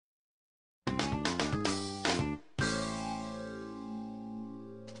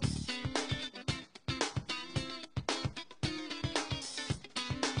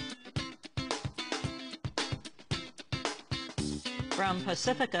From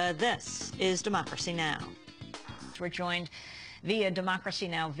Pacifica, this is Democracy Now! We're joined via Democracy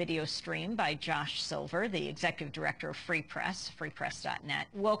Now! Video stream by Josh Silver, the Executive Director of Freepress, freepress.net.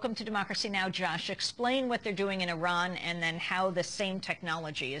 Welcome to Democracy Now!, Josh. Explain what they're doing in Iran and then how the same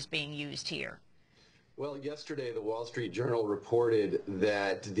technology is being used here. Well, yesterday the Wall Street Journal reported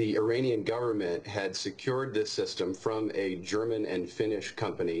that the Iranian government had secured this system from a German and Finnish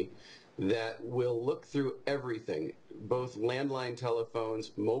company that will look through everything, both landline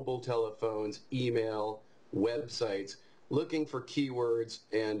telephones, mobile telephones, email, websites, looking for keywords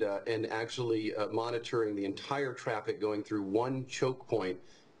and actually monitoring the entire traffic going through one choke point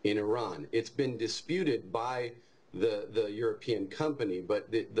in Iran. It's been disputed by the European company,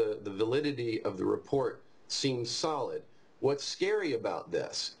 but the validity of the report seems solid. What's scary about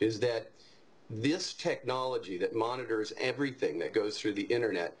this is that this technology that monitors everything that goes through the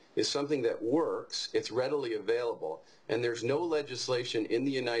internet is something that works, it's readily available, and there's no legislation in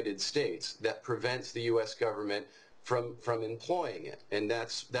the United States that prevents the U.S. government from employing it. And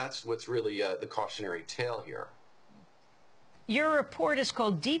that's what's really the cautionary tale here. Your report is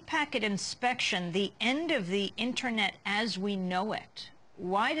called Deep Packet Inspection, the End of the Internet as We Know It.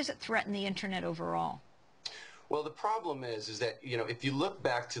 Why does it threaten the Internet overall? Well, the problem is that, if you look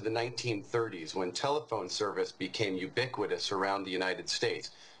back to the 1930s when telephone service became ubiquitous around the United States,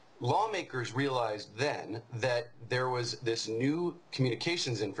 lawmakers realized then that there was this new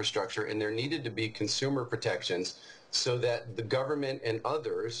communications infrastructure and there needed to be consumer protections so that the government and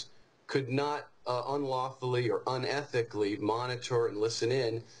others could not unlawfully or unethically monitor and listen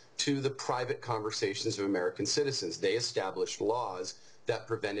in to the private conversations of American citizens. They established laws that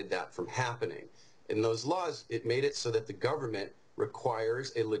prevented that from happening. In those laws, it made it so that the government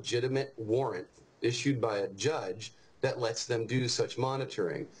requires a legitimate warrant issued by a judge that lets them do such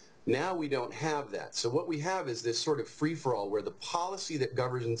monitoring. Now we don't have that. So what we have is this sort of free-for-all where the policy that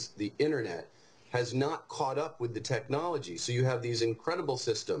governs the internet has not caught up with the technology. So you have these incredible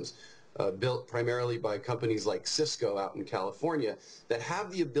systems built primarily by companies like Cisco out in California that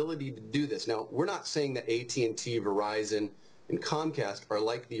have the ability to do this. Now, we're not saying that AT&T, Verizon, and Comcast are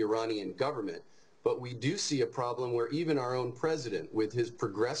like the Iranian government, but we do see a problem where even our own president, with his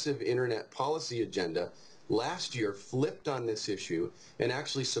progressive internet policy agenda, last year flipped on this issue and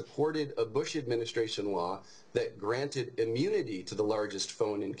actually supported a Bush administration law that granted immunity to the largest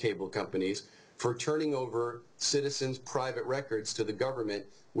phone and cable companies for turning over citizens' private records to the government,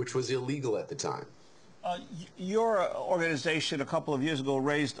 which was illegal at the time. Your organization a couple of years ago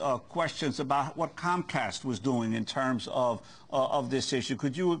raised questions about what Comcast was doing in terms of this issue.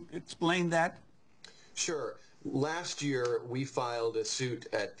 Could you explain that? Sure. Last year, we filed a suit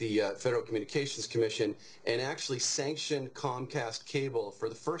at the Federal Communications Commission and actually sanctioned Comcast Cable for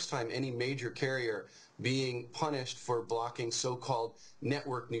the first time any major carrier being punished for blocking so-called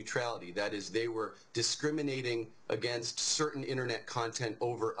network neutrality. That is, they were discriminating against certain internet content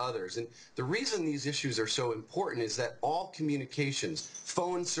over others. And the reason these issues are so important is that all communications,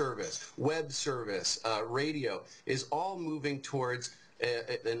 phone service, web service, radio, is all moving towards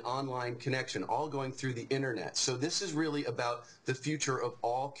an online connection, all going through the internet. So this is really about the future of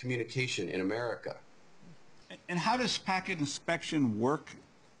all communication in America. And how does packet inspection work?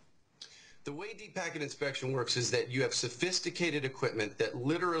 The way deep packet inspection works is that you have sophisticated equipment that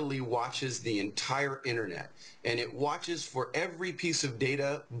literally watches the entire internet, and it watches for every piece of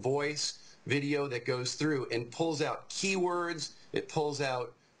data, voice, video that goes through and pulls out keywords, it pulls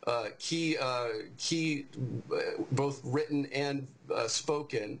out both written and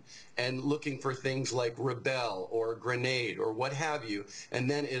spoken, and looking for things like rebel or grenade or what have you, and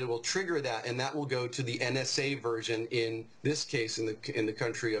then it will trigger that, and that will go to the NSA version, in this case in the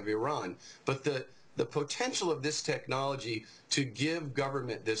country of Iran. But the potential of this technology to give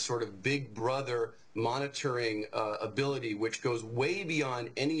government this sort of big brother monitoring ability, which goes way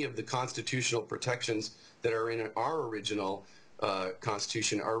beyond any of the constitutional protections that are in our original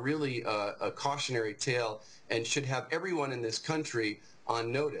Constitution, are really a cautionary tale and should have everyone in this country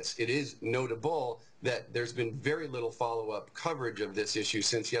on notice. It is notable that there's been very little follow-up coverage of this issue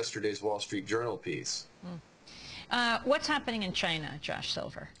since yesterday's Wall Street Journal piece. What's happening in China, Josh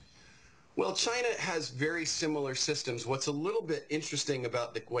Silver? Well, China has very similar systems. What's a little bit interesting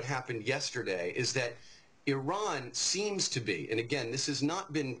about what happened yesterday is that Iran seems to be, and again, this has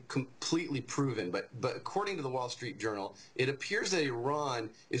not been completely proven, but according to the Wall Street Journal, it appears that Iran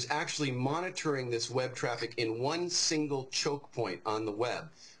is actually monitoring this web traffic in one single choke point on the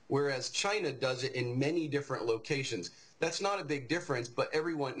web, whereas China does it in many different locations. That's not a big difference, but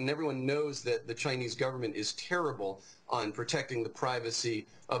everyone knows that the Chinese government is terrible on protecting the privacy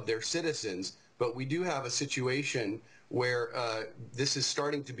of their citizens. But we do have a situation where this is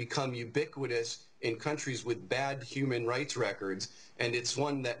starting to become ubiquitous in countries with bad human rights records, and it's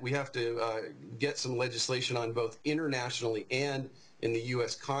one that we have to get some legislation on both internationally and in the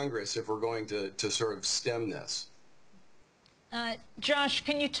U.S. Congress if we're going to sort of stem this. Josh,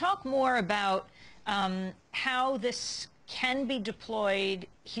 can you talk more about how this can be deployed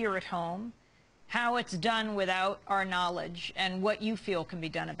here at home, how it's done without our knowledge, and what you feel can be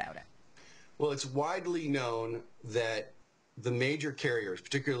done about it? Well, it's widely known that the major carriers,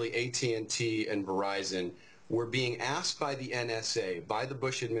 particularly AT&T and Verizon, were being asked by the NSA, by the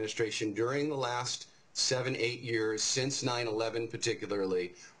Bush administration during the last 7-8 years, since 9/11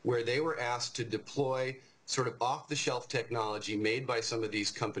 particularly, where they were asked to deploy sort of off-the-shelf technology made by some of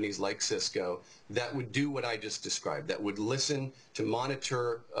these companies like Cisco that would do what I just described, that would listen to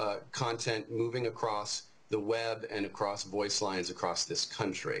monitor content moving across the web and across voice lines across this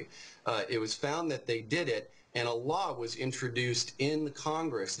country. It was found that they did it, and a law was introduced in the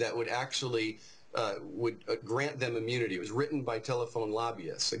Congress that would actually grant them immunity. It was written by telephone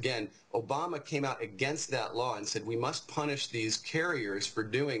lobbyists. Again, Obama came out against that law and said we must punish these carriers for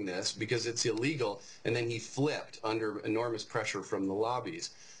doing this because it's illegal, and then he flipped under enormous pressure from the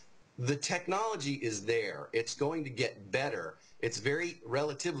lobbies. The technology is there. It's going to get better. It's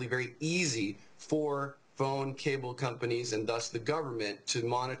relatively very easy for phone cable companies and thus the government to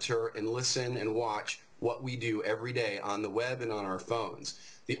monitor and listen and watch what we do every day on the web and on our phones.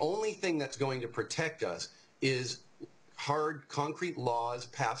 The only thing that's going to protect us is hard, concrete laws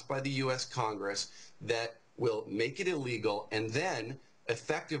passed by the U.S. Congress that will make it illegal, and then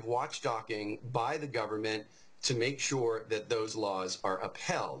effective watchdogging by the government to make sure that those laws are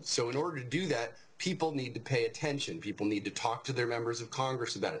upheld. So in order to do that, people need to pay attention. People need to talk to their members of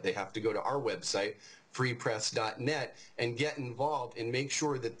Congress about it. They have to go to our website, freepress.net, and get involved and make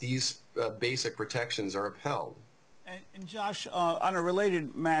sure that these basic protections are upheld. And Josh, on a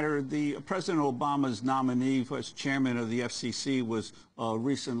related matter, President Obama's nominee as chairman of the FCC was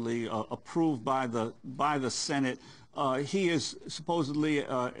recently approved by the Senate. He is supposedly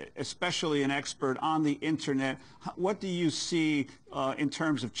especially an expert on the Internet. What do you see in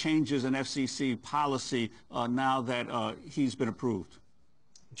terms of changes in FCC policy now that he's been approved?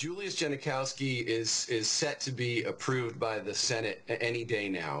 Julius Genachowski is set to be approved by the Senate any day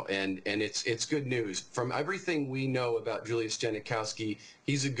now, and it's good news. From everything we know about Julius Genachowski,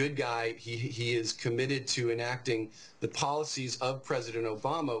 he's a good guy. He is committed to enacting the policies of President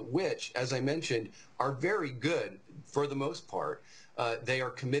Obama, which, as I mentioned, are very good for the most part. They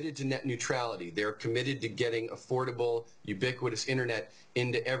are committed to net neutrality. They're committed to getting affordable, ubiquitous Internet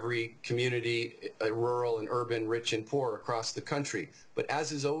into every community, rural and urban, rich and poor across the country. But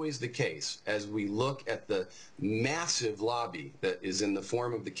as is always the case, as we look at the massive lobby that is in the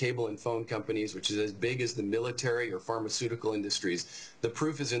form of the cable and phone companies, which is as big as the military or pharmaceutical industries, the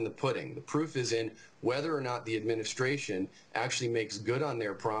proof is in the pudding. The proof is in whether or not the administration actually makes good on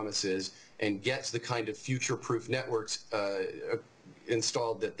their promises and gets the kind of future-proof networks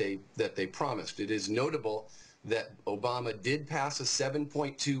installed that they promised. It is notable that Obama did pass a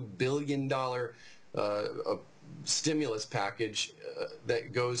 $7.2 billion stimulus package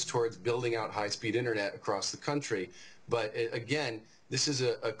that goes towards building out high-speed Internet across the country. But again, this is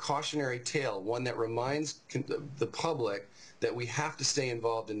a cautionary tale, one that reminds the public that we have to stay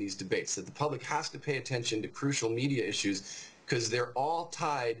involved in these debates, that the public has to pay attention to crucial media issues because they're all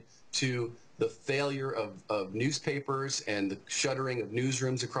tied to the failure of newspapers and the shuttering of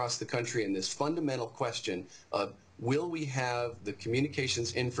newsrooms across the country, and this fundamental question of will we have the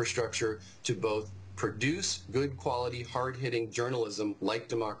communications infrastructure to both produce good quality, hard-hitting journalism like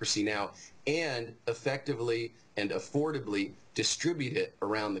Democracy Now! And effectively and affordably distribute it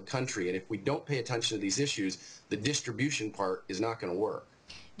around the country. And if we don't pay attention to these issues, the distribution part is not going to work.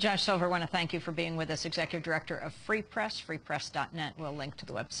 Josh Silver, I want to thank you for being with us, Executive Director of Free Press, freepress.net. We'll link to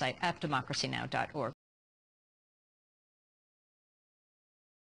the website at democracynow.org.